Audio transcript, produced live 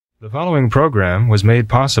The following program was made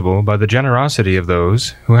possible by the generosity of those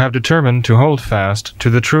who have determined to hold fast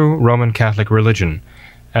to the true Roman Catholic religion,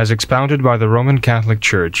 as expounded by the Roman Catholic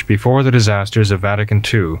Church before the disasters of Vatican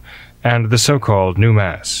II and the so-called New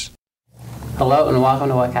Mass. Hello and welcome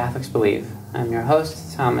to What Catholics Believe. I'm your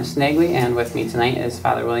host, Thomas Nagley, and with me tonight is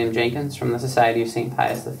Father William Jenkins from the Society of St.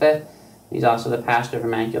 Pius V. He's also the pastor of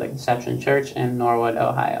Immaculate Conception Church in Norwood,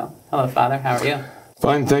 Ohio. Hello, Father. How are you?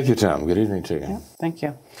 Fine, thank you, Tom. Good evening to you. Yeah, thank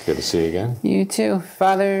you. Good to see you again. You too.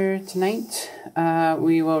 Father, tonight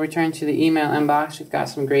we will return to the email inbox. We've got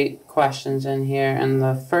some great questions in here, and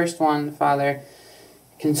the first one, Father,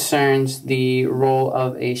 concerns the role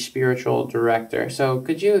of a spiritual director. So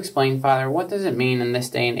could you explain, Father, what does it mean in this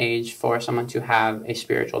day and age for someone to have a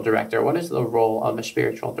spiritual director? What is the role of a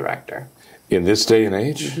spiritual director? In this day and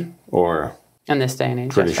age, or in this day and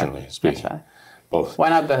age, traditionally speaking? Yes, both. Why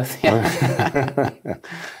not both? Yeah.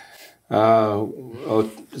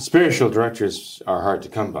 Spiritual directors are hard to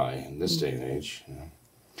come by in this day and age.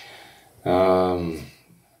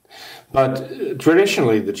 But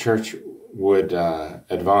traditionally, the Church would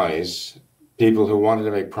advise people who wanted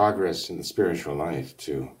to make progress in the spiritual life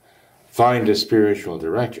to find a spiritual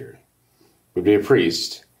director. It would be a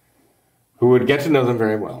priest who would get to know them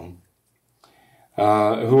very well,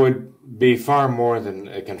 who would be far more than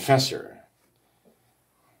a confessor.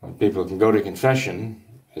 People can go to confession,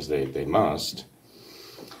 as they must,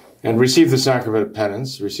 and receive the sacrament of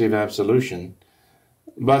penance, receive absolution,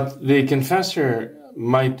 but the confessor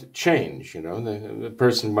might change, the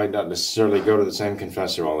person might not necessarily go to the same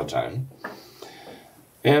confessor all the time.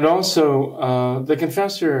 And also, the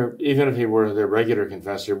confessor, even if he were their regular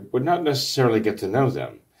confessor, would not necessarily get to know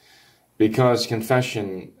them, because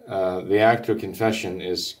confession, the act of confession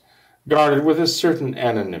is guarded with a certain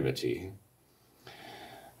anonymity.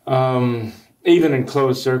 Even in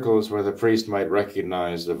closed circles where the priest might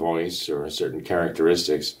recognize the voice or certain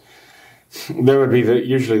characteristics, there would be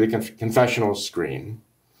usually the confessional screen,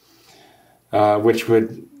 which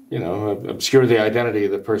would, obscure the identity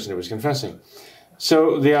of the person who was confessing.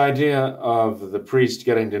 So the idea of the priest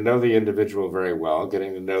getting to know the individual very well,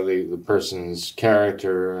 getting to know the person's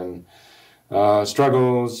character and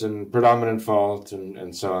struggles and predominant fault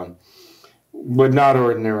and so on, would not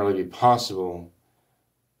ordinarily be possible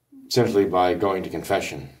simply by going to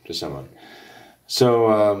confession to someone.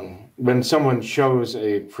 So when someone chose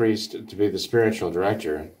a priest to be the spiritual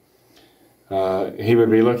director, he would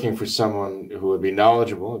be looking for someone who would be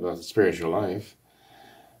knowledgeable about the spiritual life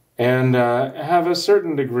and have a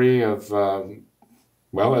certain degree of,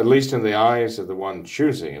 at least in the eyes of the one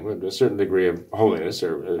choosing him, a certain degree of holiness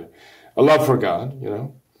or a love for God,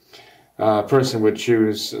 A person would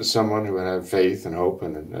choose someone who would have faith and hope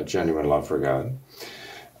and a genuine love for God.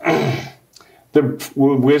 The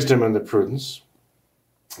wisdom and the prudence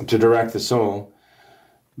to direct the soul,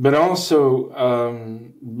 but also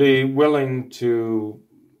be willing to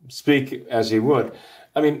speak as he would.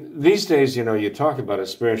 I mean, these days, you talk about a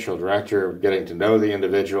spiritual director getting to know the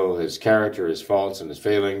individual, his character, his faults and his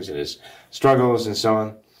failings and his struggles and so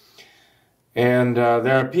on. And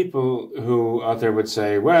there are people who out there would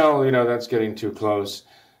say, well, that's getting too close.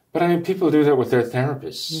 But I mean, people do that with their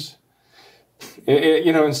therapists.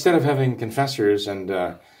 Instead of having confessors and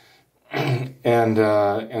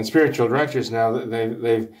spiritual directors now,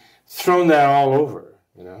 they've thrown that all over,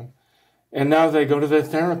 and now they go to their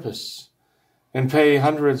therapists and pay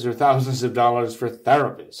hundreds or thousands of dollars for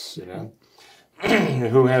therapists,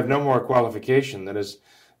 who have no more qualification than is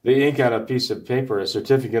the ink on a piece of paper, a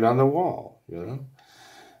certificate on the wall,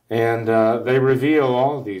 And they reveal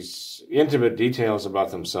all of these intimate details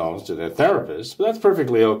about themselves to their therapists, but that's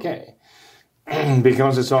perfectly okay.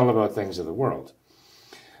 Because it's all about things of the world.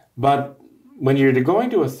 But when you're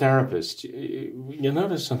going to a therapist, you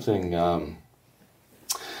notice something.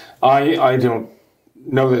 I don't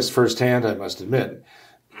know this firsthand, I must admit.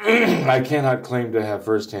 I cannot claim to have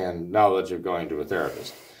firsthand knowledge of going to a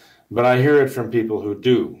therapist. But I hear it from people who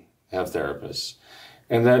do have therapists.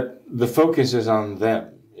 And that the focus is on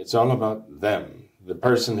them. It's all about them. The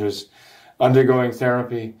person who's undergoing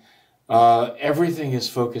therapy, everything is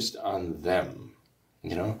focused on them.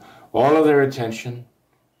 All of their attention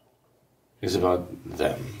is about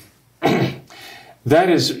them. That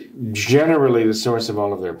is generally the source of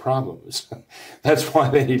all of their problems. That's why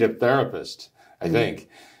they need a therapist, I think,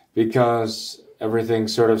 because everything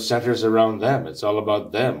sort of centers around them. It's all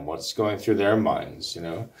about them, what's going through their minds,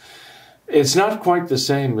 It's not quite the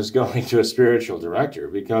same as going to a spiritual director,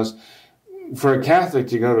 because for a Catholic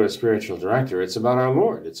to go to a spiritual director, it's about our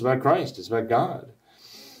Lord, it's about Christ, it's about God.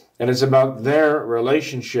 And it's about their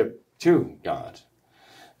relationship to God.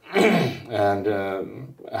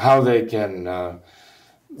 and how they can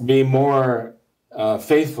be more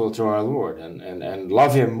faithful to our Lord and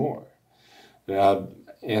love Him more.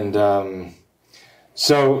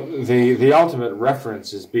 So the ultimate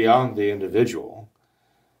reference is beyond the individual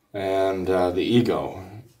and the ego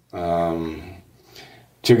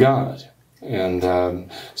to God. And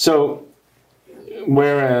so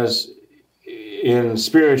whereas in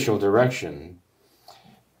spiritual direction,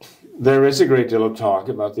 there is a great deal of talk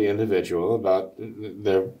about the individual, about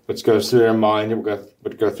what goes through their mind,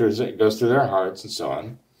 what goes through their hearts, and so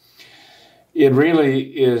on. It really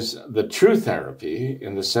is the true therapy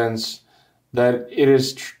in the sense that it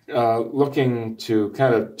is looking to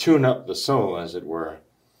kind of tune up the soul, as it were,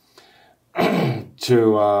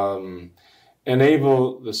 to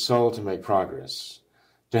enable the soul to make progress,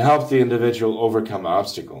 to help the individual overcome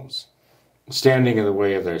obstacles standing in the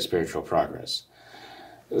way of their spiritual progress.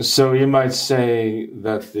 So you might say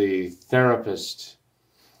that the therapist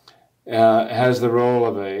has the role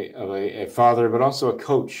of a father, but also a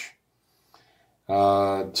coach,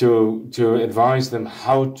 to advise them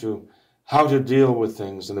how to deal with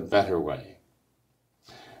things in a better way,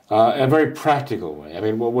 a very practical way. I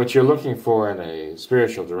mean, what you're looking for in a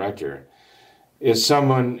spiritual director is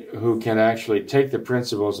someone who can actually take the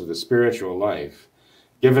principles of the spiritual life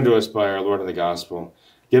given to us by our Lord in the gospel,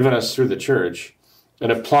 given us through the church,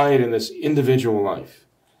 and apply it in this individual life,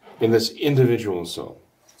 in this individual soul.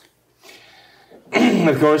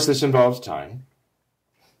 Of course, this involves time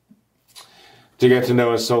to get to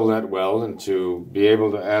know a soul that well and to be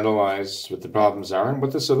able to analyze what the problems are and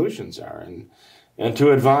what the solutions are, and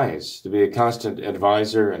to advise, to be a constant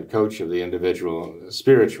advisor and coach of the individual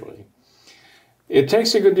spiritually. It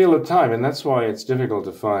takes a good deal of time, and that's why it's difficult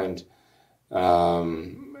to find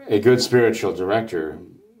a good spiritual director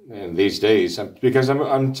in these days, because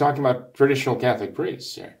I'm talking about traditional Catholic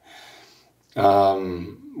priests here.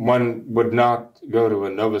 One would not go to a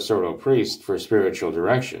Novus Ordo priest for spiritual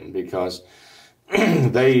direction because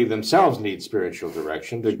they themselves need spiritual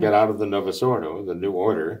direction to get out of the Novus Ordo, the new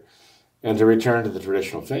order, and to return to the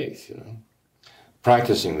traditional faith,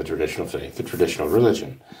 practicing the traditional faith, the traditional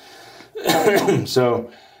religion.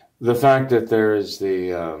 So the fact that there is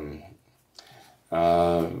the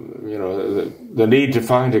need to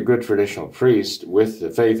find a good traditional priest with the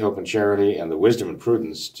faith, hope, and charity and the wisdom and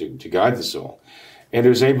prudence to guide the soul, and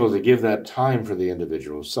who's able to give that time for the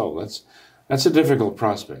individual soul, that's a difficult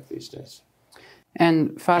prospect these days.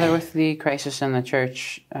 And Father, with the crisis in the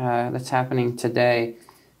church that's happening today,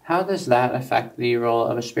 how does that affect the role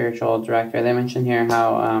of a spiritual director? They mentioned here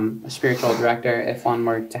how a spiritual director, if one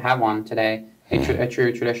were to have one today, a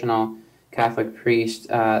true traditional Catholic priest,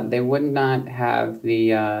 they would not have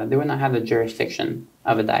the jurisdiction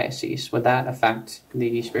of a diocese. Would that affect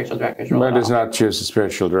the spiritual director's role? But it does not choose a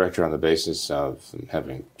spiritual director on the basis of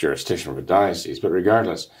having jurisdiction of a diocese. But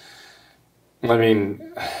regardless, I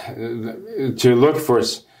mean, to look for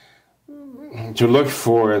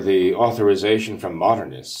the authorization from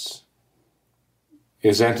modernists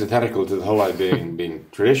is antithetical to the whole idea being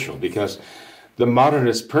traditional, because the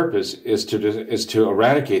modernist purpose is to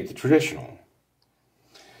eradicate the traditional.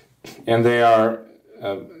 And they are,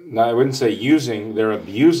 now I wouldn't say they're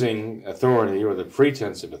abusing authority or the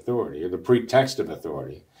pretense of authority or the pretext of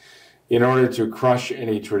authority in order to crush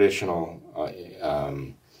any traditional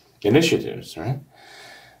initiatives, right?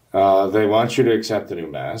 They want you to accept the new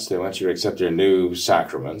Mass. They want you to accept their new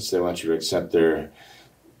sacraments. They want you to accept their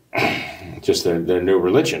new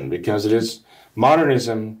religion, because it is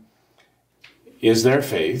modernism is their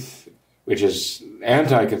faith, which is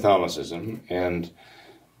anti-Catholicism, and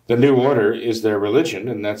the new order is their religion,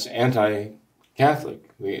 and that's anti-Catholic.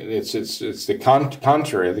 It's the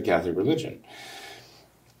contrary of the Catholic religion.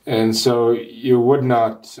 And so you would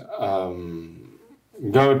not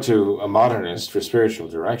go to a modernist for spiritual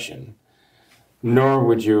direction, nor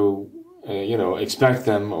would you, expect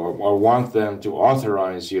them or want them to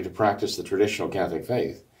authorize you to practice the traditional Catholic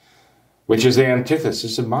faith, which is the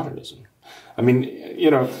antithesis of modernism. I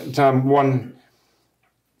mean, Tom, one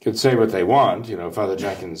could say what they want. Father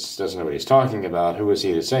Jenkins doesn't know what he's talking about. Who is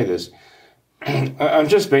he to say this? I'm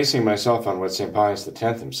just basing myself on what St. Pius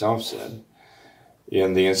X himself said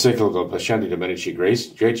in the encyclical Pascendi Dominici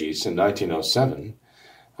Gregis in 1907.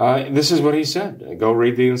 This is what he said. Go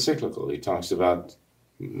read the encyclical. He talks about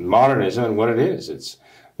modernism and what it is. It's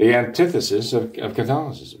the antithesis of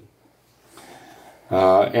Catholicism.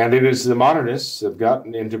 And it is the modernists have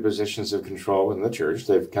gotten into positions of control in the church.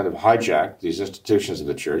 They've kind of hijacked these institutions of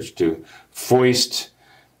the church to foist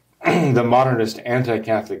the modernist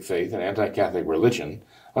anti-Catholic faith and anti-Catholic religion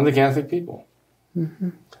on the Catholic people.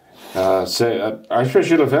 Mm-hmm.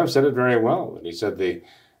 Archbishop Lefebvre said it very well. And he said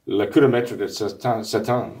le coup de maître de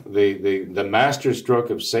Satan, the master stroke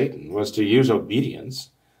of Satan was to use obedience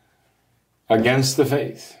against the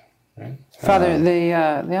faith. Right? Father, they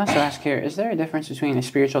also ask here, is there a difference between a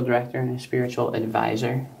spiritual director and a spiritual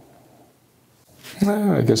advisor?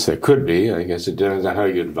 Well, I guess there could be. I guess it depends on how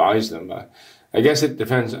you advise them. I guess it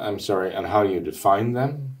depends, on how you define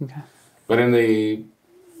them. Okay. But in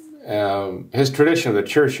his tradition of the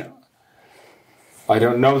church, I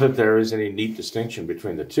don't know that there is any neat distinction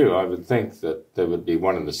between the two. I would think that they would be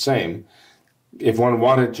one and the same. If one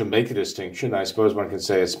wanted to make a distinction, I suppose one could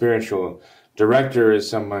say a spiritual director is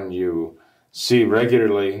someone you see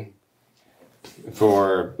regularly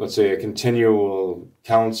for, let's say, a continual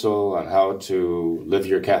counsel on how to live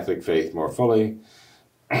your Catholic faith more fully.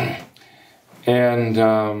 And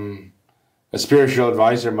a spiritual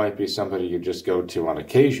advisor might be somebody you just go to on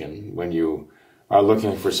occasion when you are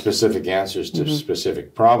looking for specific answers to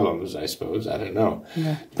specific problems, I suppose. I don't know.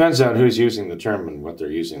 Yeah. Depends on who's using the term and what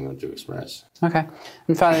they're using them to express. Okay.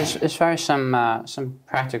 And Father, as far as some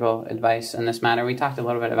practical advice in this matter, we talked a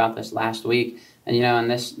little bit about this last week. And, in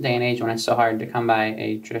this day and age when it's so hard to come by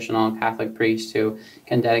a traditional Catholic priest who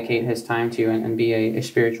can dedicate his time to you and be a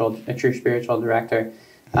true spiritual director,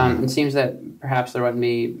 it seems that perhaps there wouldn't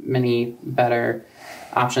be many better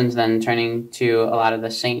options than turning to a lot of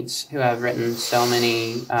the saints who have written so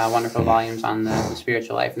many wonderful volumes on the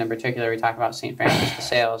spiritual life. And in particular, we talk about St. Francis de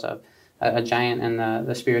Sales, a giant in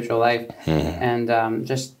the spiritual life, and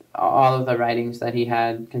just all of the writings that he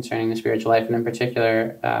had concerning the spiritual life. And in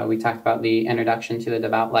particular, we talked about the Introduction to the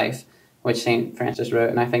Devout Life, which St. Francis wrote.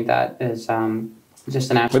 And I think that is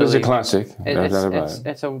just an absolutely... But it's a classic.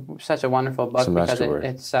 It's such a wonderful book because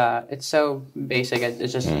it's so basic.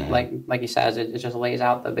 It's just like he says, it just lays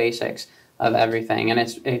out the basics of everything, and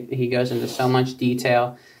he goes into so much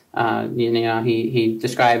detail. He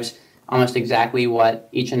describes almost exactly what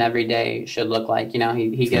each and every day should look like. He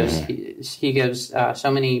gives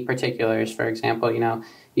so many particulars. For example,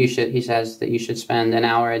 he says that you should spend an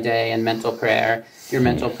hour a day in mental prayer. Your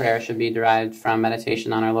mental prayer should be derived from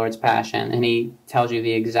meditation on our Lord's Passion. And he tells you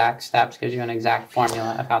the exact steps, gives you an exact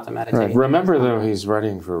formula of how to meditate. Right. Remember, though, he's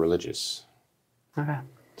writing for religious. Okay.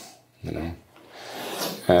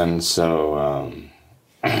 And so,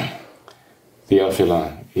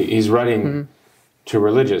 Theophila, he's writing to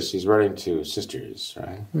religious, he's writing to sisters,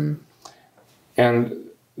 right?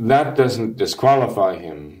 And that doesn't disqualify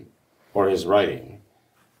him or his writing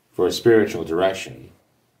for a spiritual direction.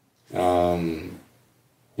 To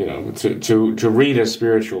read a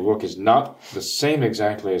spiritual book is not the same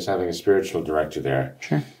exactly as having a spiritual director there.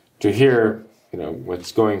 Sure. To hear,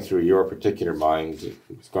 what's going through your particular mind,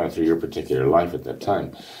 what's going through your particular life at that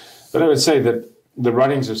time. But I would say that the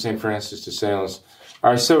writings of St. Francis de Sales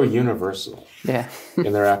are so universal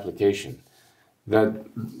in their application that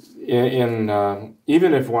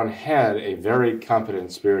even if one had a very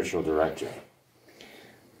competent spiritual director,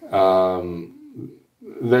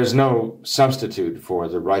 there's no substitute for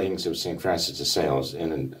the writings of St. Francis de Sales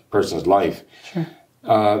in a person's life. Sure.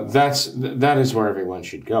 That is where everyone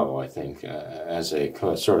should go, I think, as a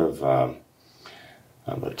sort of a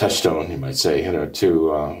touchstone, you might say,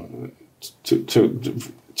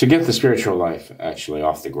 to get the spiritual life actually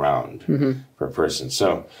off the ground for a person.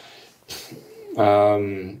 So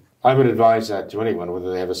I would advise that to anyone,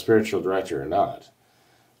 whether they have a spiritual director or not,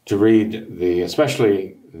 to read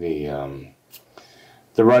especially the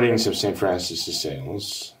writings of St. Francis de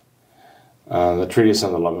Sales, the Treatise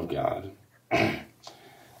on the Love of God.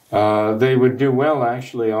 They would do well,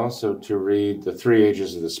 actually, also to read The Three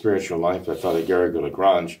Ages of the Spiritual Life by Father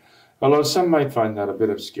Garrigou-Lagrange, although some might find that a bit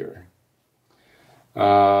obscure.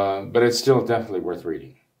 But it's still definitely worth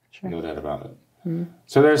reading, no doubt about it.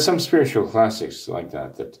 So there are some spiritual classics like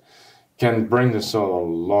that can bring the soul a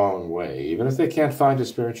long way, even if they can't find a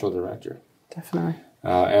spiritual director. Definitely.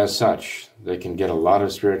 As such, they can get a lot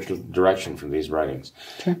of spiritual direction from these writings.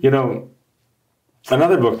 Sure.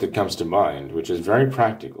 Another book that comes to mind, which is very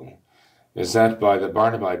practical, is that by the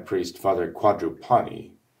Barnabite priest, Father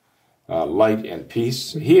Quadrupani, Light and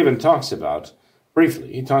Peace. He even talks about,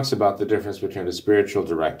 briefly, the difference between a spiritual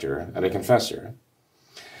director and a confessor.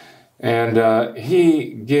 And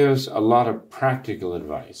he gives a lot of practical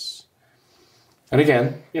advice. And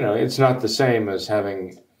again, it's not the same as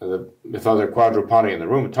having Father Quadrupani in the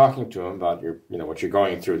room talking to him about what you're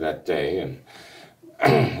going through that day and,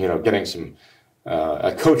 getting some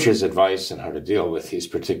a coach's advice on how to deal with these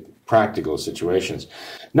practical situations.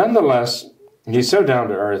 Nonetheless, he's so down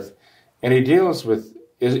to earth, and he deals with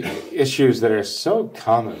issues that are so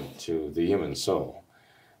common to the human soul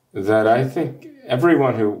that I think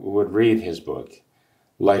everyone who would read his book,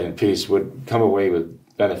 Light and Peace, would come away with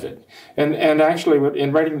benefit. And actually,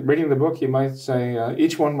 in reading the book, you might say,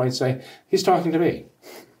 each one might say, he's talking to me.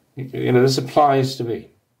 This applies to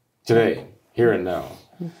me today, here and now.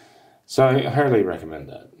 So I highly recommend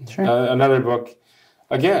that. Sure. Another book,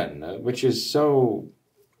 again, which is so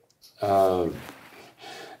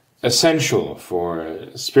essential for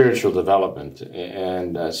spiritual development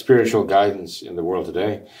and spiritual guidance in the world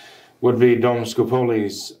today, would be Dom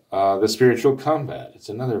Scopoli's The Spiritual Combat. It's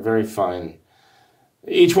another very fine.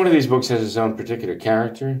 Each one of these books has its own particular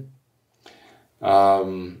character,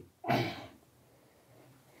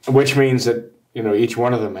 which means that each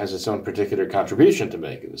one of them has its own particular contribution to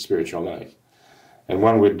make in the spiritual life, and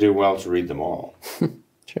one would do well to read them all.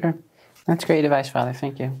 Sure, that's great advice, Father.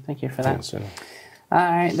 Thank you for that. Yes, All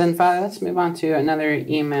right, then, Father, let's move on to another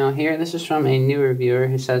email here. This is from a newer viewer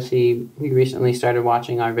who says he recently started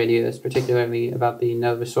watching our videos, particularly about the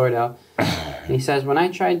Novus Ordo. And he says, when I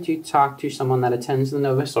tried to talk to someone that attends the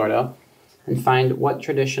Novus Ordo and find what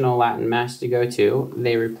traditional Latin Mass to go to,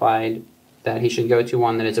 they replied that he should go to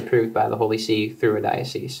one that is approved by the Holy See through a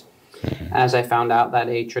diocese. As I found out that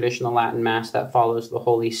a traditional Latin Mass that follows the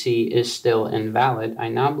Holy See is still invalid, I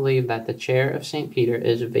now believe that the chair of St. Peter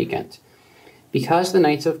is vacant. Because the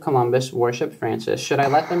Knights of Columbus worship Francis, should I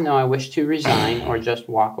let them know I wish to resign or just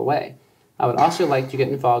walk away? I would also like to get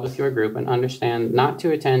involved with your group and understand not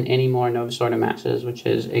to attend any more Novus Ordo Masses, which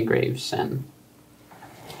is a grave sin.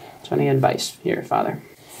 So any advice here, Father?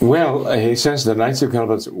 Well, he says the Knights of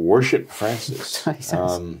Columbus worship Francis. Back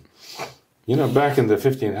in the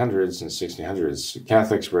 1500s and 1600s,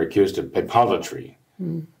 Catholics were accused of papolatry.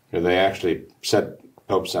 They actually set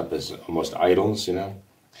popes up as almost idols,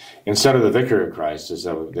 instead of the vicar of Christ, as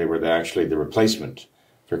though they were actually the replacement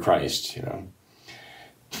for Christ,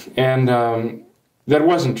 And that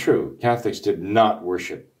wasn't true. Catholics did not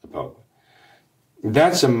worship the Pope.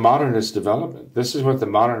 That's a modernist development. This is what the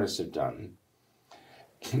modernists have done.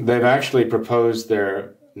 They've actually proposed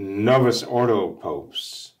their Novus Ordo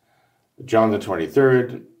popes, John the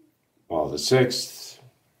 23rd, Paul the 6th.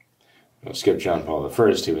 Skip John Paul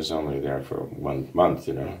I, he was only there for 1 month,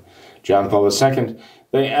 John Paul II.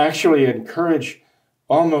 They actually encourage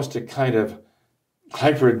almost a kind of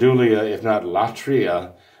hyperdulia, if not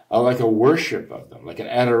latria, like a worship of them, like an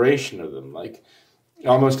adoration of them, like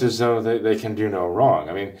almost as though they can do no wrong.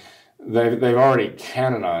 I mean, they've already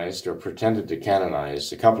canonized or pretended to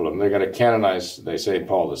canonize a couple of them. They're going to canonize, they say,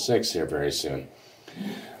 Paul VI here very soon.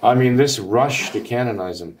 I mean, this rush to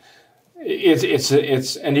canonize them, it's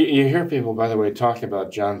and you hear people, by the way, talking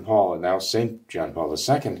about John Paul and now Saint John Paul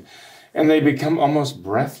II, and they become almost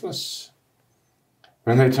breathless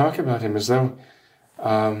when they talk about him as though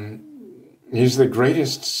he's the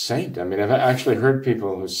greatest saint. I mean, I've actually heard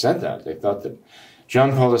people who said that. They thought that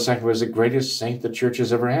John Paul II was the greatest saint the church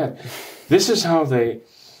has ever had. This is how they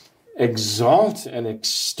exalt and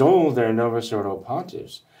extol their Novus Ordo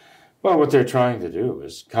pontiffs. Well, what they're trying to do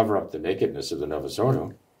is cover up the nakedness of the Novus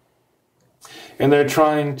Ordo. And they're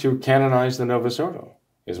trying to canonize the Novus Ordo,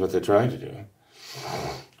 is what they're trying to do.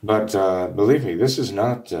 But believe me, this is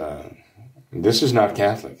not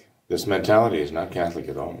Catholic. This mentality is not Catholic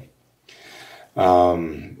at all.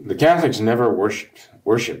 The Catholics never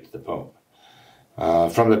worshipped the Pope.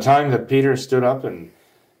 From the time that Peter stood up and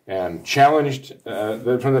challenged, from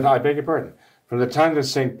the time that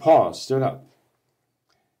St. Paul stood up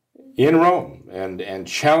in Rome and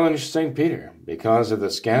challenged St. Peter because of the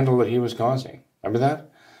scandal that he was causing. Remember that?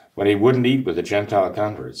 When he wouldn't eat with the Gentile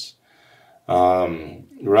converts.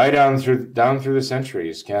 Right down through the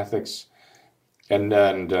centuries, Catholics, and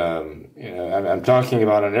I'm talking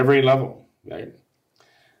about on every level, right?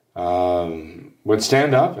 Would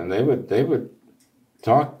stand up and they would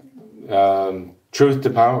talk truth to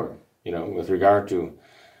power, with regard to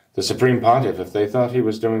the Supreme Pontiff. If they thought he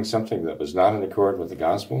was doing something that was not in accord with the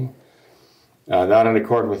gospel, not in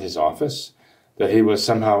accord with his office, that he was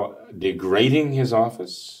somehow degrading his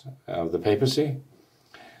office of the papacy,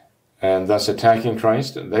 and thus attacking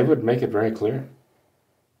Christ, they would make it very clear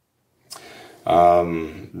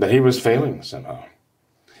that he was failing somehow.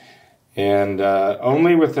 And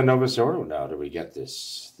only with the Novus Ordo now do we get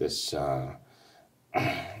this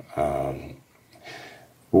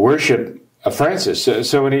worship of Francis.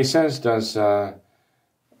 So when he says, does that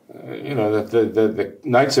the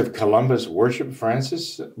Knights of Columbus worship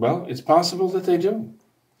Francis? Well, it's possible that they do.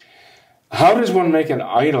 How does one make an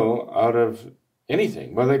idol out of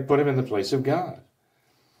anything? Well, they put him in the place of God.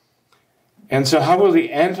 And so how will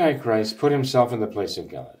the Antichrist put himself in the place of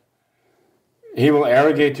God? He will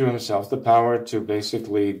arrogate to himself the power to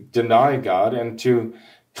basically deny God and to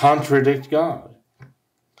contradict God.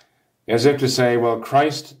 As if to say, well,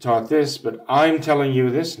 Christ taught this, but I'm telling you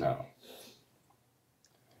this now.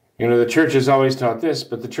 You know, the church has always taught this,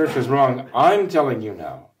 but the church was wrong. I'm telling you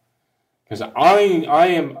now. Because I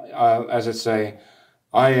am, as it say,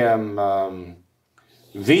 I am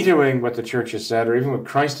vetoing what the church has said, or even what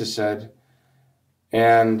Christ has said,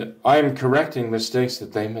 and I'm correcting mistakes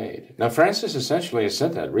that they made. Now, Francis essentially has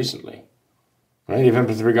said that recently, right? Even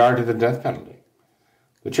with regard to the death penalty.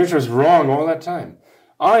 The church was wrong all that time.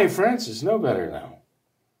 I, Francis, know better now,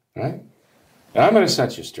 right? And I'm going to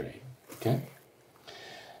set you straight, okay?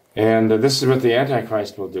 And this is what the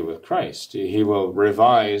Antichrist will do with Christ. He will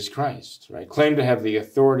revise Christ, right? Claim to have the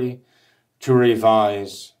authority to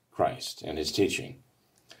revise Christ and his teaching.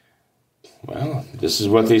 Well, this is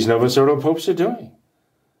what these Novus Ordo popes are doing.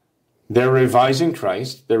 They're revising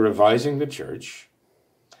Christ. They're revising the church.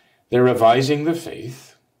 They're revising the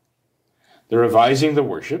faith. They're revising the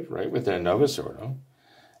worship, right, with their Novus Ordo.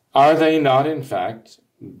 Are they not, in fact,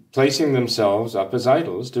 placing themselves up as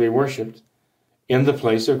idols to be worshipped in the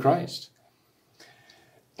place of Christ?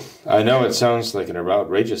 I know it sounds like an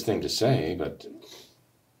outrageous thing to say, but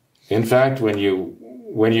in fact, when you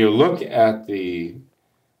look at the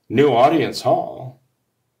new audience hall,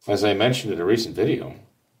 as I mentioned in a recent video,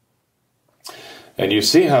 and you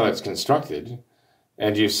see how it's constructed,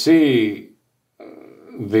 and you see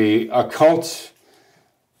the occult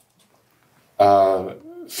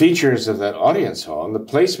features of that audience hall, and the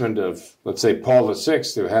placement of, let's say, Paul VI,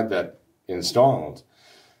 who had that installed,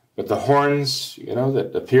 but the horns, you know,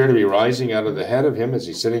 that appear to be rising out of the head of him as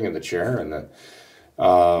he's sitting in the chair, and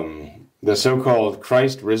the so-called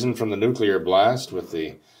Christ risen from the nuclear blast with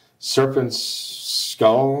the serpent's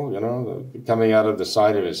skull, you know, coming out of the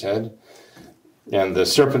side of his head, and the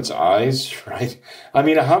serpent's eyes, right? I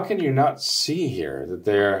mean, how can you not see here that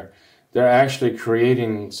they're actually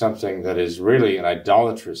creating something that is really an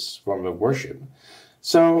idolatrous form of worship?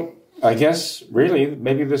 So I guess, really,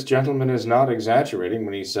 maybe this gentleman is not exaggerating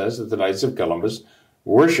when he says that the Knights of Columbus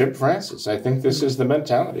worship Francis. I think this is the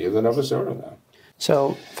mentality of the Novus Ordo now.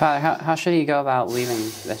 So, Father, how should he go about leaving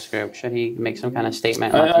this group? Should he make some kind of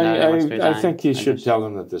statement? I think he should tell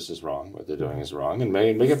them that this is wrong, what they're doing is wrong, and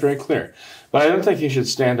make it very clear. But I don't think he should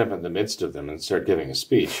stand up in the midst of them and start giving a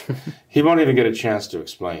speech. He won't even get a chance to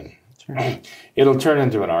explain. Sure. It'll turn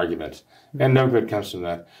into an argument, and no good comes from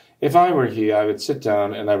that. If I were he, I would sit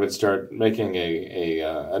down and I would start making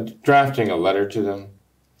drafting a letter to them,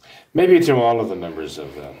 maybe to all of the members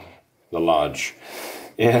of the lodge,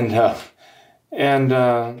 and in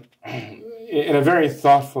a very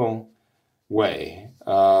thoughtful way.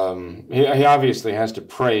 He obviously has to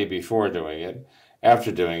pray before doing it,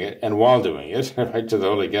 after doing it, and while doing it, right, to the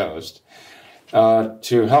Holy Ghost,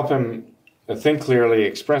 to help him think clearly,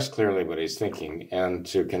 express clearly what he's thinking, and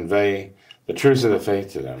to convey the truths of the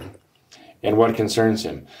faith to them and what concerns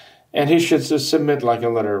him. And he should just submit like a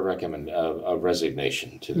letter of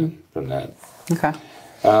resignation to them from that. Okay.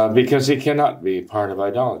 Because he cannot be part of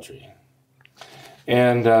idolatry.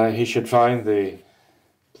 And he should find a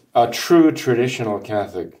true traditional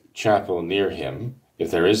Catholic chapel near him,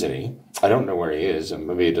 if there is any. I don't know where he is, and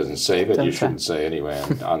maybe he doesn't say, but you shouldn't say anyway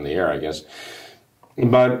on the air, I guess.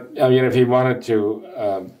 But, I mean, if he wanted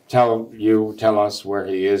to tell us where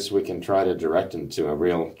he is, we can try to direct him to a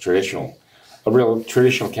real traditional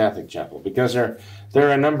Catholic chapel, because there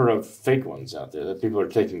are a number of fake ones out there that people are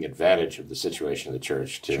taking advantage of the situation of the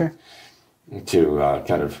church to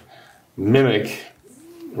kind of mimic,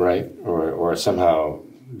 right, or somehow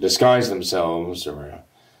disguise themselves, or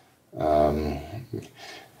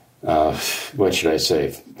what should I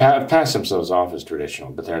say? Pass themselves off as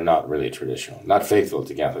traditional, but they're not really traditional, not faithful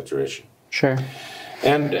to Catholic tradition. Sure.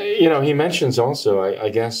 And he mentions also, I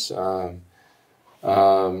guess, the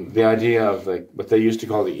idea of what they used to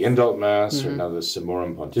call the Indult Mass, or now the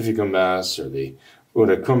Summorum Pontificum Mass, or the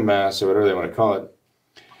Una Cum Mass, or whatever they want to call it,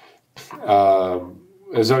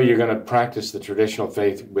 as though you're going to practice the traditional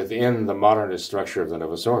faith within the modernist structure of the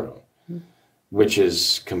Novus Ordo, which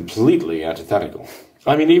is completely antithetical.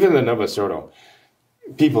 I mean, even the Novus Ordo,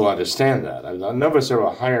 people understand that. The Novus Ordo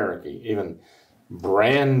hierarchy even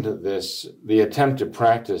brand the attempt to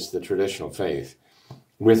practice the traditional faith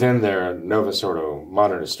within their Novus Ordo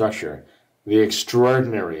modernist structure, the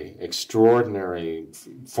extraordinary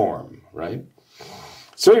form, right?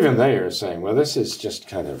 So even they are saying, well, this is just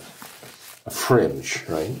kind of a fringe,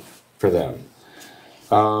 right, for them.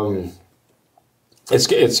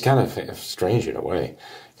 It's kind of strange in a way,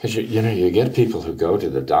 because you get people who go to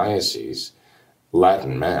the diocese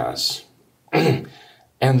Latin Mass, and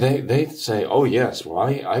they say, oh yes, well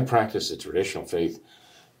I practice the traditional faith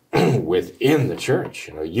within the church.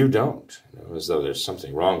 You don't, as though there's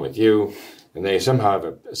something wrong with you, and they somehow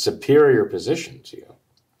have a superior position to you.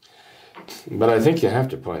 But I think you have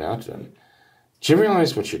to point out to them, do you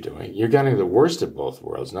realize what you're doing? You're getting the worst of both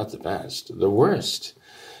worlds, not the best. The worst.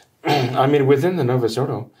 I mean, within the Novus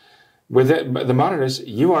Ordo, within the modernists,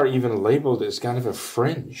 you are even labeled as kind of a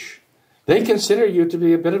fringe. They consider you to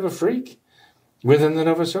be a bit of a freak within the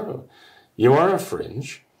Novus Ordo. You are a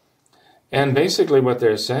fringe. And basically what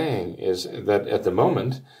they're saying is that at the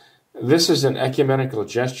moment, this is an ecumenical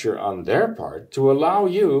gesture on their part to allow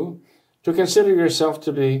you to consider yourself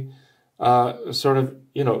to be sort of,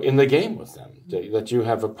 in the game with them, that you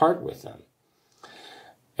have a part with them.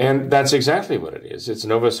 And that's exactly what it is. It's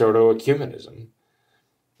Novus Ordo ecumenism,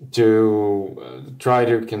 to try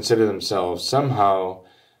to consider themselves somehow,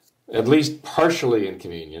 at least partially in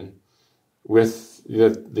communion with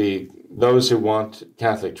those who want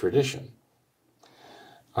Catholic tradition.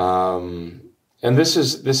 And this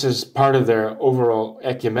is part of their overall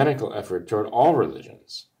ecumenical effort toward all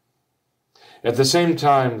religions. At the same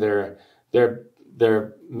time, they're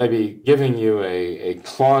maybe giving you a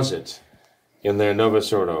closet in their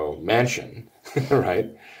Novus Ordo mansion,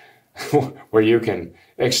 right, where you can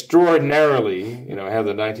extraordinarily, have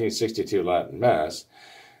the 1962 Latin Mass.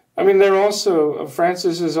 I mean,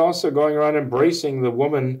 Francis is also going around embracing the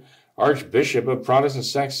woman Archbishop of Protestant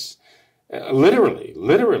sects,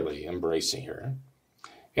 literally embracing her,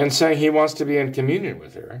 and saying he wants to be in communion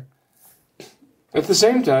with her. At the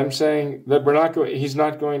same time, saying that he's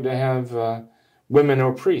not going to have women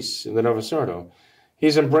or priests in the Novus Ordo.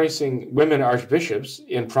 He's embracing women archbishops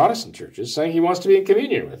in Protestant churches, saying he wants to be in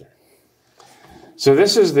communion with her. So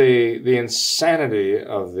this is the insanity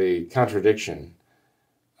of the contradiction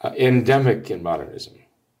endemic in modernism.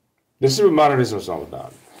 This is what modernism is all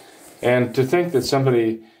about. And to think that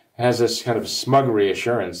somebody has this kind of smug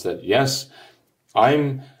reassurance that, yes,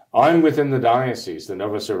 I'm within the diocese, the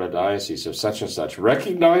Novus Ordo diocese of such and such,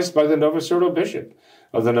 recognized by the Novus Ordo bishop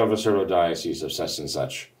of the Novus Ordo diocese of such and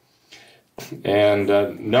such. And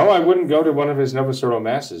no, I wouldn't go to one of his Novus Ordo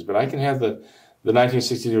masses, but I can have the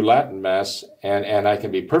 1962 Latin Mass, and I can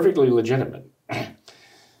be perfectly legitimate.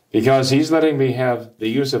 Because he's letting me have the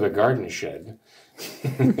use of a garden shed,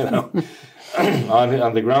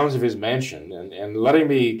 on the grounds of his mansion, and letting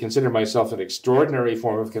me consider myself an extraordinary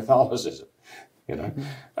form of Catholicism.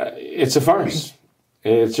 It's a farce.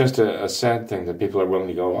 It's just a sad thing that people are willing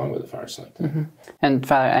to go along with a farce like that. Mm-hmm. And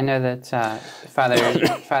Father, I know that Father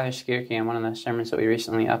Skierke, in one of the sermons that we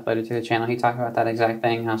recently uploaded to the channel, he talked about that exact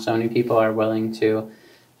thing, how so many people are willing to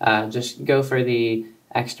just go for the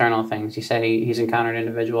external things. He said he's encountered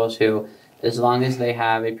individuals who, as long as they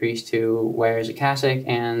have a priest who wears a cassock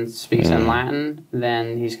and speaks in Latin,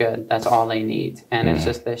 then he's good. That's all they need. And it's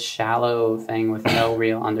just this shallow thing with no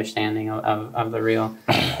real understanding of the real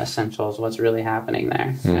essentials, what's really happening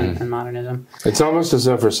there in modernism. It's almost as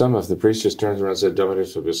though for some, if the priest just turns around and said,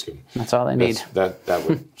 Dominus Vobiscum, that's all they need. That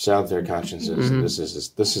would salve their consciences.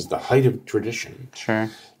 This is the height of tradition. Sure.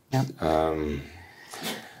 Yep.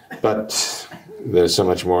 But there's so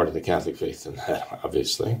much more to the Catholic faith than that,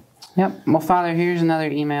 obviously. Yep. Well, Father, here's another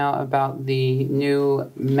email about the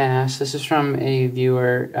new Mass. This is from a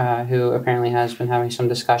viewer who apparently has been having some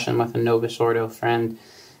discussion with a Novus Ordo friend,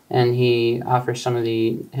 and he offers some of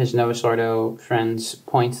his Novus Ordo friend's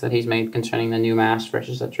points that he's made concerning the new Mass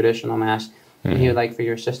versus the traditional Mass. And he would like for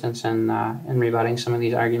your assistance in rebutting some of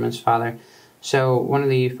these arguments, Father. So one of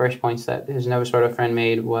the first points that his Novus Ordo friend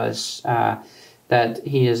made was that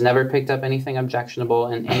he has never picked up anything objectionable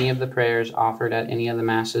in any of the prayers offered at any of the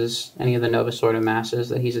Masses, any of the Novus Ordo Masses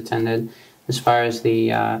that he's attended. As far as the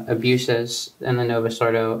abuses in the Novus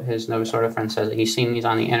Ordo, his Novus Ordo friend says that he's seen these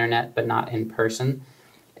on the internet, but not in person.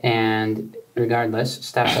 And regardless,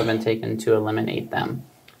 steps have been taken to eliminate them.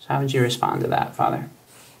 So how would you respond to that, Father?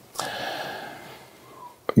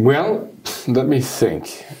 Well, let me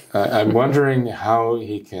think. I'm wondering how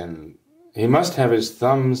he can... He must have his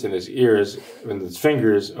thumbs in his ears and his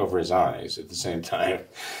fingers over his eyes at the same time.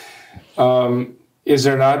 Is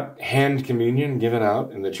there not hand communion given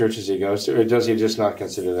out in the churches he goes to, or does he just not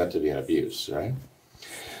consider that to be an abuse, right?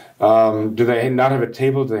 Do they not have a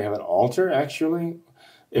table? Do they have an altar, actually?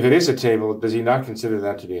 If it is a table, does he not consider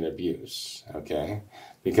that to be an abuse, okay?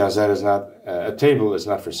 Because that is not, a table is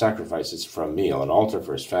not for sacrifice, it's for a meal, an altar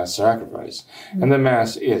for fast sacrifice. And the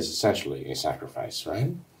Mass is essentially a sacrifice,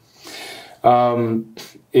 right?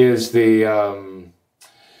 Is the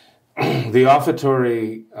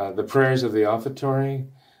offertory, the prayers of the offertory,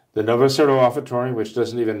 the Novus Ordo offertory, which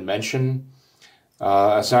doesn't even mention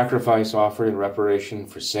a sacrifice offered in reparation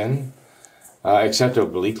for sin, except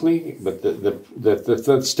obliquely, but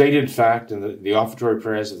the stated fact in the offertory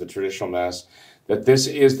prayers of the traditional Mass that this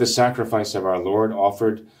is the sacrifice of our Lord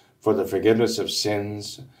offered for the forgiveness of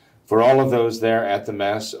sins, for all of those there at the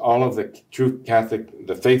Mass, all of the true Catholic,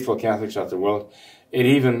 the faithful Catholics throughout the world, and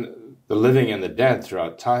even the living and the dead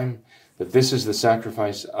throughout time, that this is the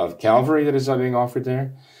sacrifice of Calvary that is being offered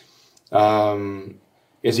there.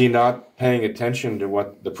 Is he not paying attention to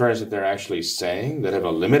what the prayers that they're actually saying that have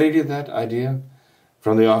eliminated that idea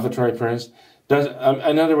from the offertory prayers?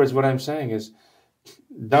 In other words, what I'm saying is,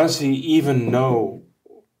 does he even know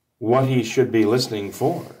what he should be listening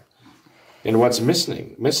for and what's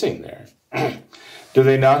missing there? Do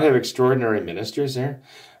they not have extraordinary ministers there?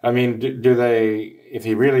 I mean, do they, if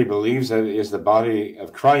he really believes that it is the body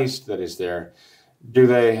of Christ that is there, do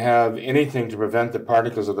they have anything to prevent the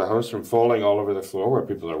particles of the host from falling all over the floor where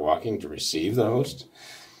people are walking to receive the host?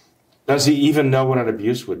 Does he even know what an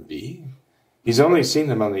abuse would be? He's only seen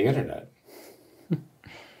them on the internet.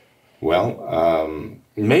 Well,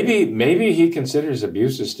 maybe he considers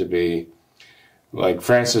abuses to be like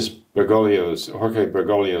Jorge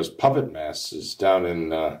Bergoglio's puppet masses down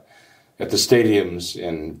in at the stadiums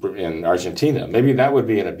in Argentina. Maybe that would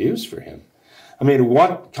be an abuse for him. I mean,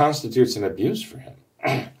 what constitutes an abuse for him?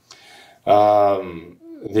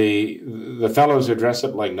 The fellows who dress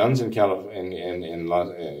up like nuns in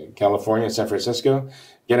California, San Francisco,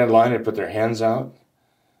 get in line and put their hands out,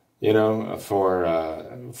 for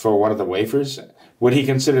one of the wafers. Would he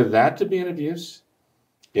consider that to be an abuse?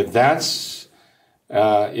 If it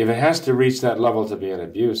has to reach that level to be an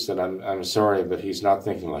abuse, then I'm sorry, but he's not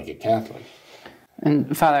thinking like a Catholic.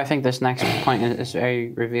 And Father, I think this next point is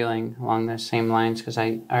very revealing along those same lines, because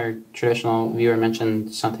our traditional viewer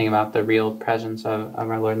mentioned something about the real presence of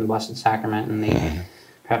our Lord in the Blessed Sacrament and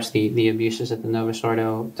perhaps the abuses that the Novus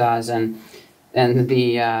Ordo does. And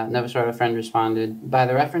the Novus Ordo friend responded, by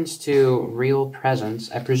the reference to real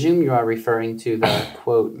presence, I presume you are referring to the,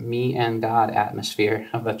 quote, me and God atmosphere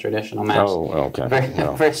of the traditional Mass. Oh, okay.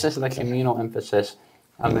 Versus the communal emphasis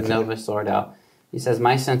of the Novus Ordo. He says,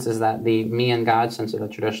 my sense is that the me and God sense of the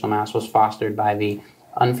traditional Mass was fostered by the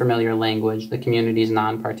unfamiliar language, the community's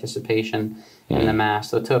non-participation in the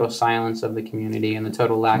Mass, the total silence of the community, and the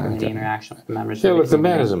total lack of any interaction with the members of the community. Look, the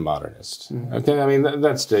man is a modernist. Okay, I mean,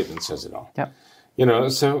 that statement says it all. Yep.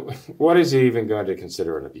 So what is he even going to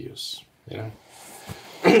consider an abuse?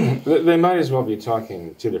 They might as well be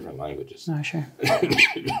talking two different languages. Oh, sure.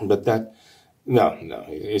 But no,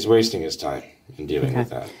 he's wasting his time in dealing with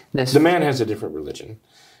that. The man has a different religion.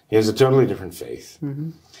 He has a totally different faith.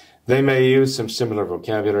 Mm-hmm. They may use some similar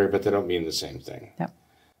vocabulary, but they don't mean the same thing. Yep.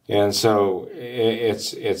 And so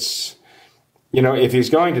it's if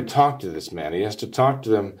he's going to talk to this man, he has to talk to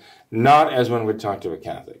them not as one would talk to a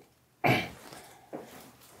Catholic.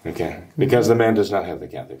 Okay? Because the man does not have the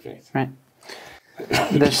Catholic faith. Right.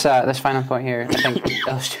 This final point here, I think,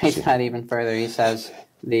 illustrates that even further. He says,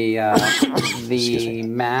 the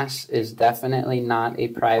Mass is definitely not a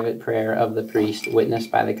private prayer of the priest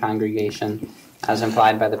witnessed by the congregation, as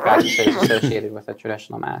implied by the practices associated with a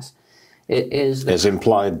traditional Mass. It is as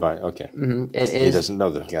implied by, okay. Mm-hmm, he doesn't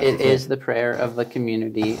know that. It is the prayer of the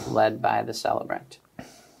community led by the celebrant.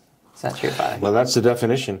 Is that true, Father? Well, that's the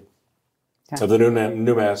definition of the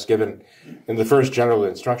new Mass given in the first general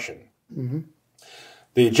instruction. Mm-hmm.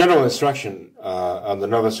 The general instruction on the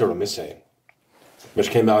Novus Ordo Missae,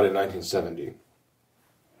 which came out in 1970,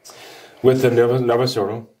 with the Novus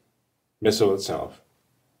Ordo Missal itself,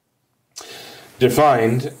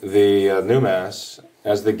 defined the new Mass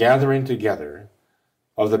as the gathering together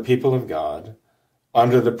of the people of God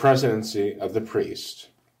under the presidency of the priest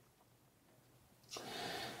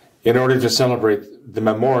in order to celebrate the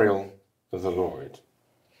memorial of the Lord.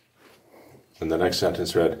 And the next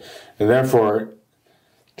sentence read, and therefore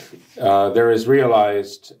there is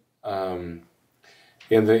realized in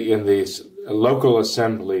the local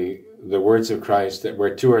assembly the words of Christ that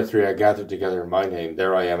where two or three are gathered together in my name,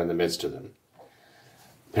 there I am in the midst of them.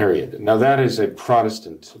 Period. Now that is a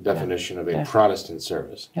Protestant definition of a Protestant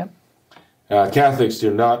service. Yep. Catholics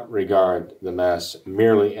do not regard the Mass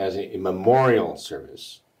merely as a memorial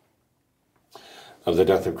service of the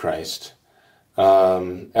death of Christ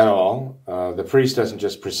at all. The priest doesn't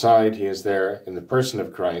just preside, he is there in the person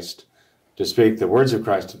of Christ to speak the words of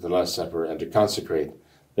Christ at the Last Supper and to consecrate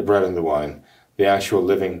the bread and the wine, the actual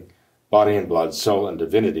living body and blood, soul and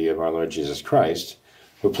divinity of our Lord Jesus Christ,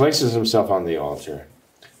 who places himself on the altar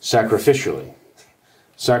sacrificially,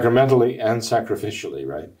 sacramentally and sacrificially,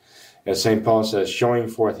 right? As St. Paul says, showing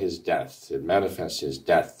forth his death. It manifests his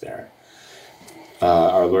death there.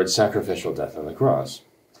 Our Lord's sacrificial death on the cross.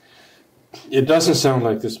 it doesn't sound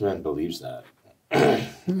like this man believes that.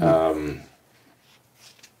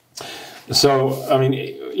 So, I mean,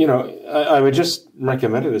 you know, I would just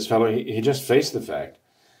recommend to this fellow, he just faced the fact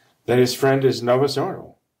that his friend is Novus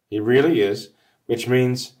Ordo. He really is, which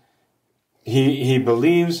means he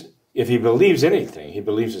believes, if he believes anything, he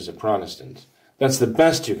believes as a Protestant. That's the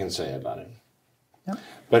best you can say about him. Yep.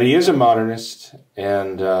 But he is a modernist,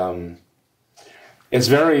 and it's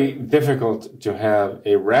very difficult to have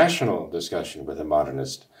a rational discussion with a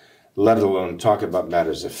modernist, let alone talk about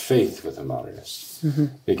matters of faith with a modernist. Mm-hmm.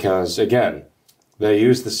 Because, again, they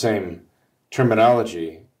use the same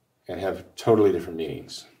terminology and have totally different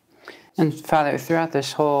meanings. And Father, throughout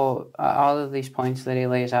this whole, all of these points that he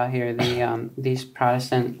lays out here, these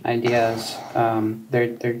Protestant ideas,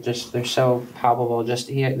 they're so palpable.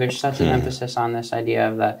 There's such an emphasis on this idea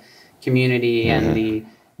of the community and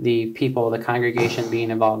the people, the congregation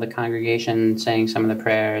being involved, the congregation saying some of the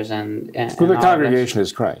prayers, and the congregation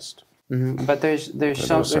is Christ. Mm-hmm. But there's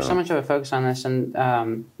so much of a focus on this,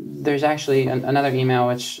 and there's actually another email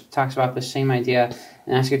which talks about the same idea,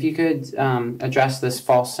 and ask if you could address this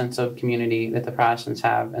false sense of community that the Protestants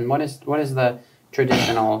have, and what is the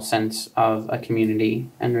traditional sense of a community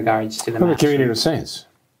in regards to the community of saints.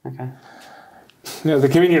 Okay. No, the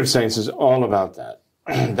community of saints is all about that.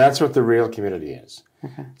 That's what the real community is.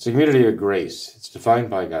 Okay. It's a community of grace. It's defined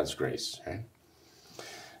by God's grace, right?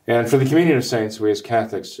 And for the communion of saints, we as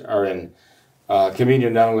Catholics are in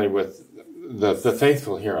communion not only with the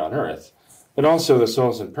faithful here on earth, but also the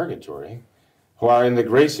souls in purgatory, who are in the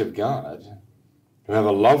grace of God, who have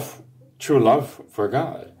a true love for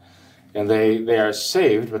God. And they are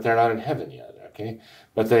saved, but they're not in heaven yet, okay?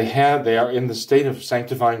 But they are in the state of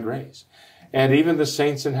sanctifying grace. And even the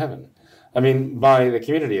saints in heaven. I mean, by the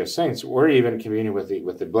community of saints, we're even in communion with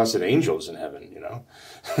the blessed angels in heaven, you know.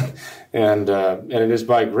 and it is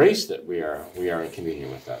by grace that we are in communion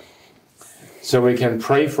with them. So we can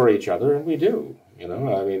pray for each other, and we do, you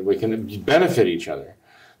know. I mean, we can benefit each other.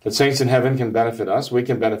 The saints in heaven can benefit us. We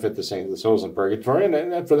can benefit the souls in purgatory,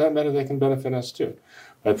 and for that matter, they can benefit us too.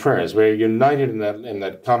 By prayers, we're united in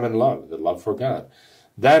that common love, the love for God.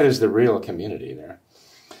 That is the real community there.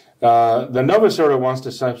 The Novus Ordo wants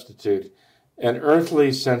to substitute an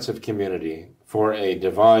earthly sense of community for a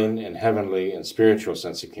divine and heavenly and spiritual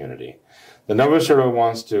sense of community. The Novus Ordo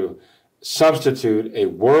wants to substitute a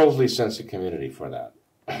worldly sense of community for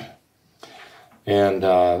that. And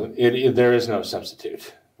there is no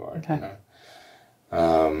substitute for it. Okay. You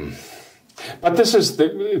know? But this is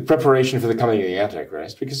the preparation for the coming of the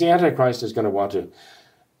Antichrist, because the Antichrist is going to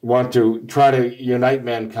want to try to unite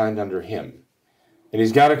mankind under him. And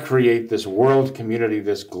he's got to create this world community,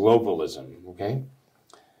 this globalism, okay?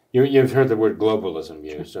 You've heard the word globalism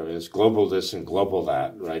used. So it's global this and global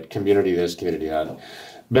that, right? Community this, community that.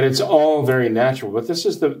 But it's all very natural. But this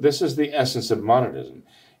is the essence of modernism.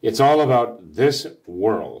 It's all about this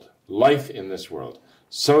world, life in this world.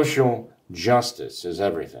 Social justice is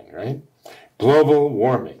everything, right? Global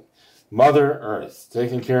warming. Mother Earth,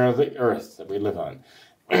 taking care of the earth that we live on.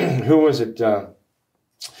 Who was it?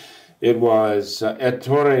 It was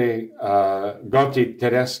Ettore Gotti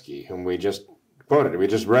Tedeschi, whom we just quoted. We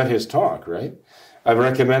just read his talk, right? I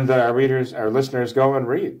recommend that our listeners go and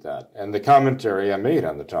read that and the commentary I made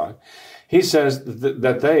on the talk. He says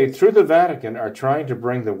that they, through the Vatican, are trying to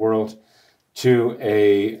bring the world to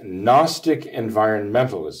a Gnostic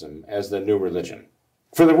environmentalism as the new religion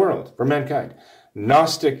for the world, for mankind.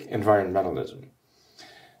 Gnostic environmentalism.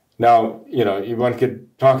 Now, you know, one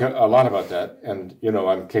could talk a lot about that, and, you know,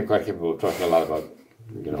 I'm quite capable of talking a lot about,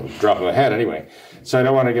 you know, drop of a hat anyway. So I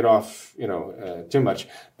don't want to get off, you know, too much.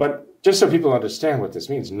 But just so people understand what this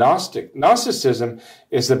means, Gnosticism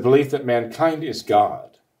is the belief that mankind is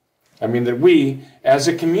God. I mean, that we, as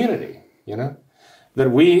a community, you know,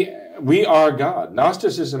 that we are God.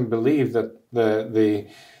 Gnosticism believed that the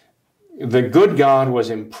good God was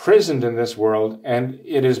imprisoned in this world, and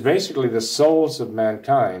it is basically the souls of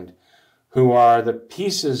mankind who are the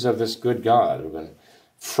pieces of this good God, who have been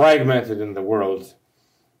fragmented in the world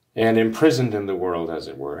and imprisoned in the world, as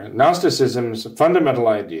it were. Gnosticism's fundamental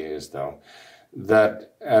idea is, though,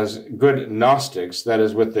 that as good Gnostics, that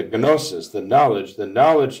is with the gnosis, the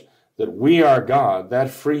knowledge that we are God, that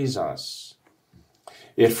frees us.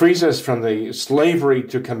 It frees us from the slavery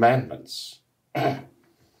to commandments of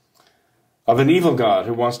an evil God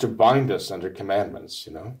who wants to bind us under commandments,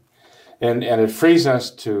 you know. And it frees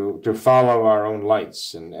us to follow our own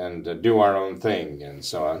lights and do our own thing and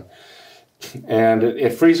so on. And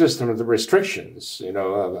it frees us from the restrictions, you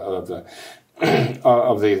know, of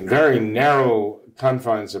the very narrow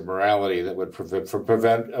confines of morality that would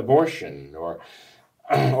prevent abortion or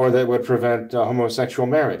or that would prevent homosexual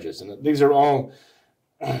marriages. And these are all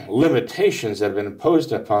limitations that have been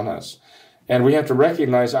imposed upon us. And we have to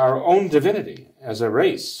recognize our own divinity as a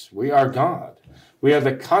race. We are God. We have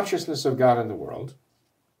the consciousness of God in the world.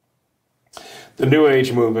 The New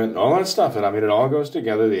Age movement, all that stuff, and I mean, it all goes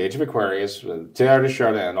together, the Age of Aquarius, Teilhard de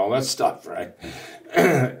Chardin, all that stuff, right?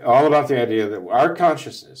 All about the idea that our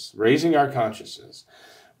consciousness, raising our consciousness,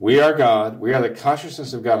 we are God, we are the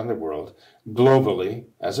consciousness of God in the world, globally,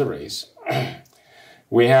 as a race.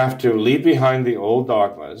 We have to leave behind the old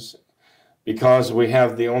dogmas because we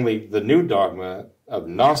have the new dogma of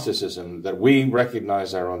Gnosticism, that we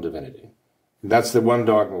recognize our own divinity. That's the one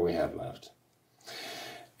dogma we have left.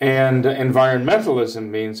 And environmentalism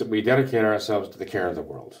means that we dedicate ourselves to the care of the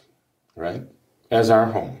world, right, as our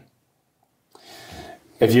home.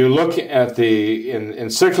 If you look at the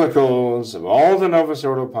encyclicals of all the Novus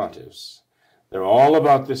Ordo Pontiffs, they're all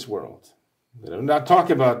about this world. They do not talk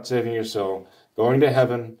about saving your soul, going to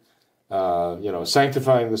heaven,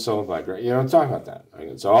 sanctifying the soul by grace. You don't talk about that. I mean,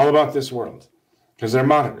 it's all about this world because they're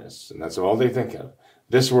modernists, and that's all they think of.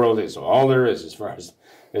 This world is all there is as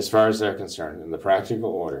far as they're concerned in the practical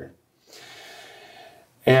order.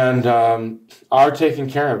 And our taking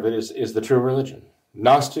care of it is the true religion,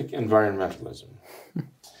 Gnostic environmentalism.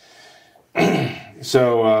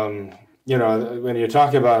 So, when you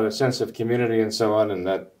talk about a sense of community and so on, and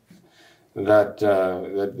that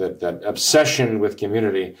obsession with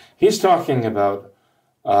community, he's talking about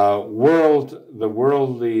the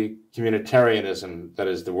worldly communitarianism that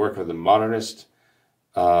is the work of the modernist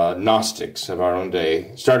Gnostics of our own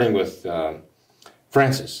day, starting with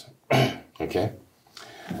Francis. Okay,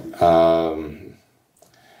 that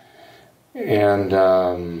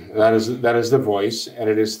is the voice, and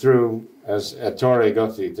it is through, as Ettore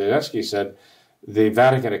Gotti Tedeschi said, the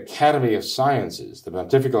Vatican Academy of Sciences, the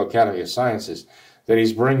Pontifical Academy of Sciences, that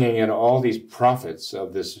he's bringing in all these prophets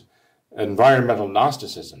of this environmental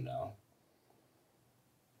Gnosticism now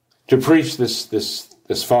to preach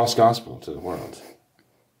this false gospel to the world.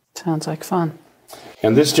 Sounds like fun.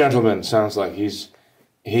 And this gentleman sounds like he's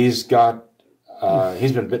been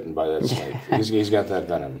bitten by that snake. He's got that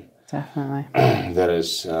venom. Definitely. That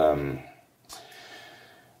is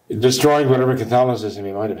destroyed whatever Catholicism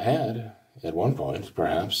he might have had at one point,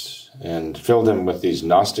 perhaps, and filled him with these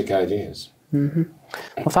Gnostic ideas. Mm-hmm.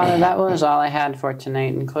 Well, Father, that was all I had for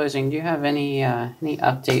tonight. In closing, do you have any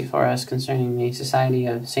update for us concerning the Society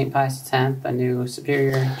of St. Pius X, a new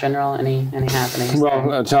Superior General? Any happenings?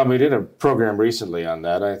 Well, Tom, we did a program recently on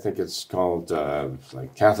that. I think it's called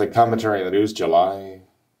Catholic Commentary on the News, July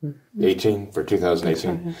 18 for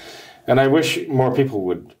 2018. And I wish more people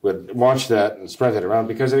would watch that and spread that around,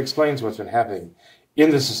 because it explains what's been happening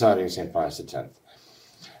in the Society of St. Pius X.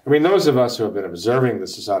 I mean, those of us who have been observing the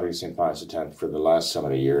Society of St. Pius X for the last so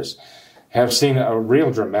many years have seen a real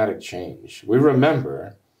dramatic change. We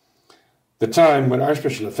remember the time when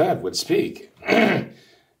Archbishop Lefebvre would speak, and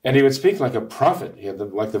he would speak like a prophet. He had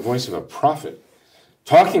like the voice of a prophet,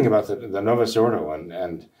 talking about the Novus Ordo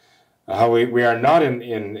and how we are not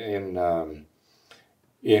in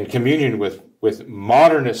communion with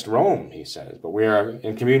modernist Rome, he says, but we are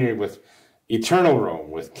in communion with eternal Rome,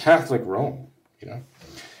 with Catholic Rome,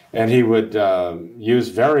 And he would use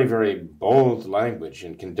very, very bold language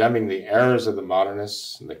in condemning the errors of the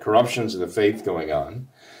modernists and the corruptions of the faith going on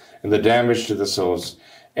and the damage to the souls.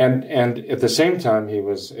 And at the same time, he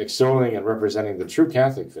was extolling and representing the true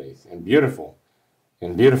Catholic faith in beautiful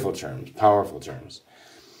terms, powerful terms.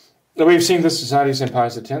 And we've seen the Society of St.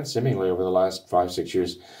 Pius X seemingly over the last 5-6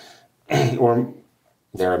 years or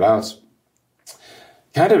thereabouts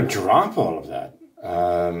kind of drop all of that.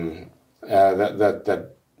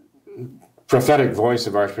 That prophetic voice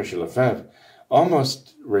of Archbishop Lefebvre,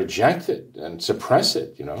 almost reject it and suppress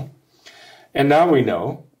it, And now we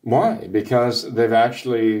know why, because they've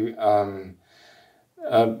actually, the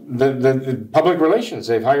public relations,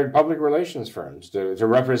 they've hired public relations firms to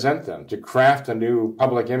represent them, to craft a new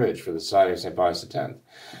public image for the Society of St. Pius X.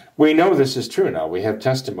 We know this is true now. We have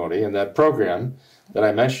testimony, and that program that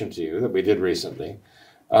I mentioned to you that we did recently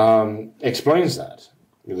explains that.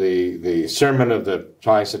 The sermon of the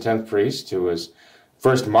Pius X priest, who was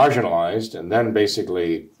first marginalized and then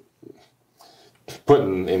basically put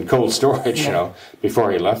in cold storage,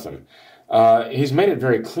 before he left them. He's made it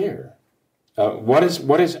very clear what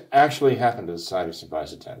has actually happened to the Society of St.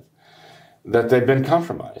 Pius X, that they've been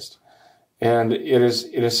compromised, and it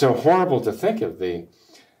is so horrible to think of the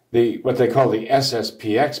what they call the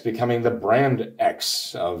SSPX becoming the brand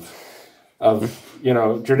X of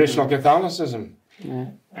traditional Catholicism.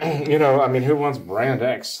 Yeah. Who wants brand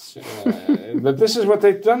X? But this is what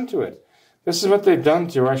they've done to it. This is what they've done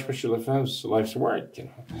to Archbishop Lefebvre's life's work, and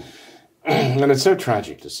it's so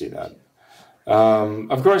tragic to see that.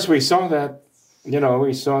 Of course, we saw that,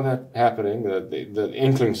 happening, the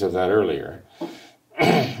inklings of that earlier.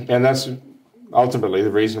 And that's ultimately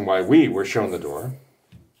the reason why we were shown the door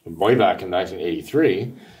way back in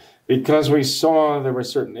 1983, because we saw there were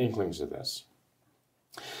certain inklings of this.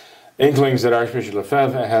 Inklings that Archbishop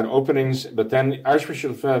Lefebvre had openings, but then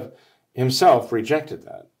Archbishop Lefebvre himself rejected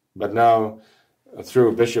that. But now,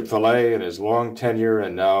 through Bishop Fallet and his long tenure,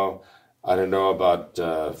 and now, I don't know about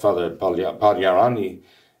Father Pagliarani,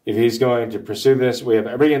 if he's going to pursue this, we have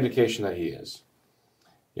every indication that he is.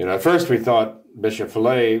 At first we thought Bishop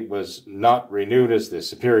Fallet was not renewed as the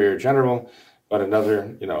superior general, but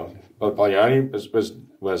another, Pagliarani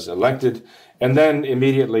was elected, and then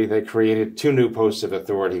immediately they created 2 new posts of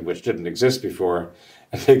authority which didn't exist before,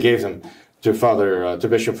 and they gave them to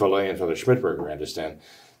Bishop Fallet and Father Schmidberger, I understand,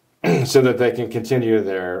 so that they can continue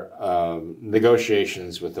their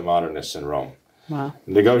negotiations with the modernists in Rome. Wow.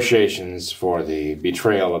 Negotiations for the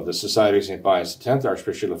betrayal of the Society of St. Pius X,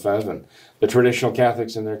 Archbishop Lefebvre, and the traditional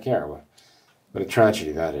Catholics in their care. What a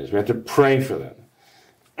tragedy that is. We have to pray for them,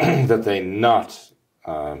 that they not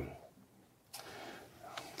tie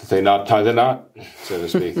the knot, so to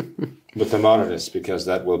speak, with the modernists, because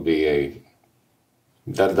that will be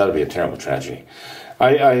that'll be a terrible tragedy.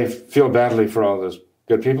 I feel badly for all those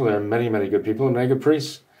good people. There are many, many good people and many good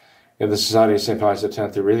priests in the Society of St. Pius X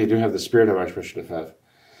who really do have the spirit of Archbishop Lefebvre.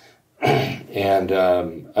 And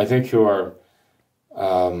I think who are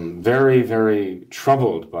very, very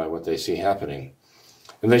troubled by what they see happening.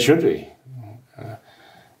 And they should be.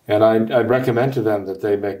 And I'd recommend to them that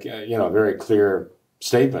they make a very clear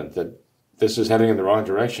statement that this is heading in the wrong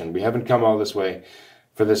direction. We haven't come all this way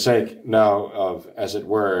for the sake now of, as it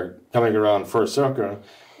were, coming around First Circle,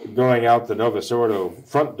 going out the Novus Ordo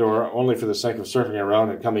front door only for the sake of circling around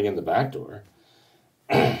and coming in the back door.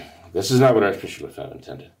 This is not what Archbishop Lefebvre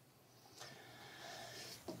intended.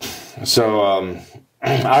 So,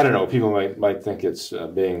 I don't know, people might think it's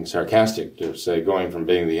being sarcastic to say going from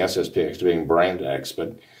being the SSPX to being Brand X,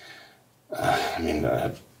 but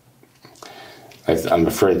I'm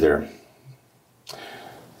afraid they're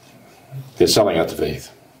selling out the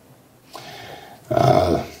faith.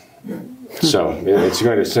 So it's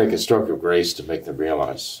going to take a stroke of grace to make them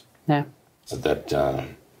realize that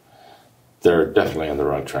they're definitely on the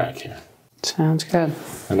wrong track here. Sounds good.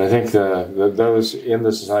 And I think those in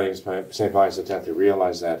the Society of St. Pius X who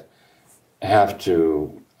realize that have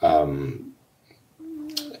to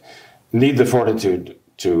need the fortitude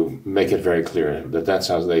to make it very clear that that's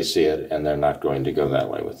how they see it, and they're not going to go that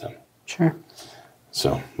way with them. Sure.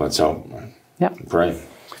 So let's hope. Yep. Pray.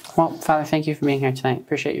 Well, Father, thank you for being here tonight.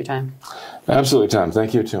 Appreciate your time. Absolutely, Tom.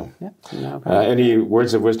 Thank you, too. Yep. No problem. Any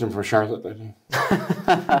words of wisdom for Charlotte?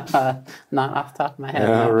 Not off the top of my head.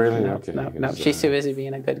 Oh, no, really? No, okay. No, she's too busy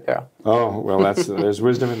being a good girl. Oh, well, there's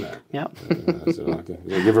wisdom in that. Yep. So, okay.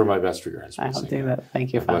 Give her my best regards. I'll do that.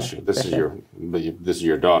 Thank you, Father. Bless you. This is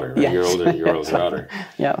your daughter. Right? Yes. Your older daughter.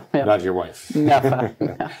 Yep. Not your wife. No, Father.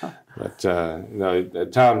 No. But no,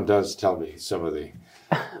 Tom does tell me some of the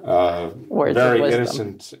words very of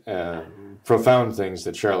innocent, profound things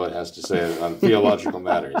that Charlotte has to say on theological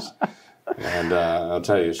matters. And I'll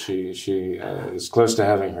tell you, she is close to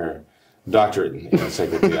having her doctorate in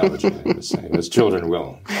sacred theology, as children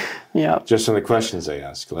will. Yeah. Just from the questions they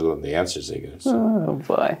ask, let alone the answers they give. So, oh,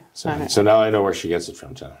 boy. So now I know where she gets it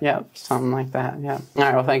from, Tom. Yeah, something like that, yeah. All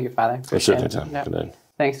right, well, thank you, Father. Appreciate Certainly, it. Tom. Yep. Good night.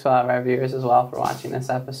 Thanks to all of our viewers as well for watching this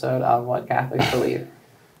episode of What Catholics Believe.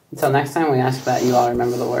 Until next time, we ask that you all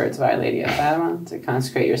remember the words of Our Lady of Fatima, to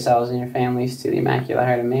consecrate yourselves and your families to the Immaculate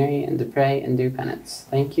Heart of Mary, and to pray and do penance.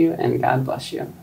 Thank you, and God bless you.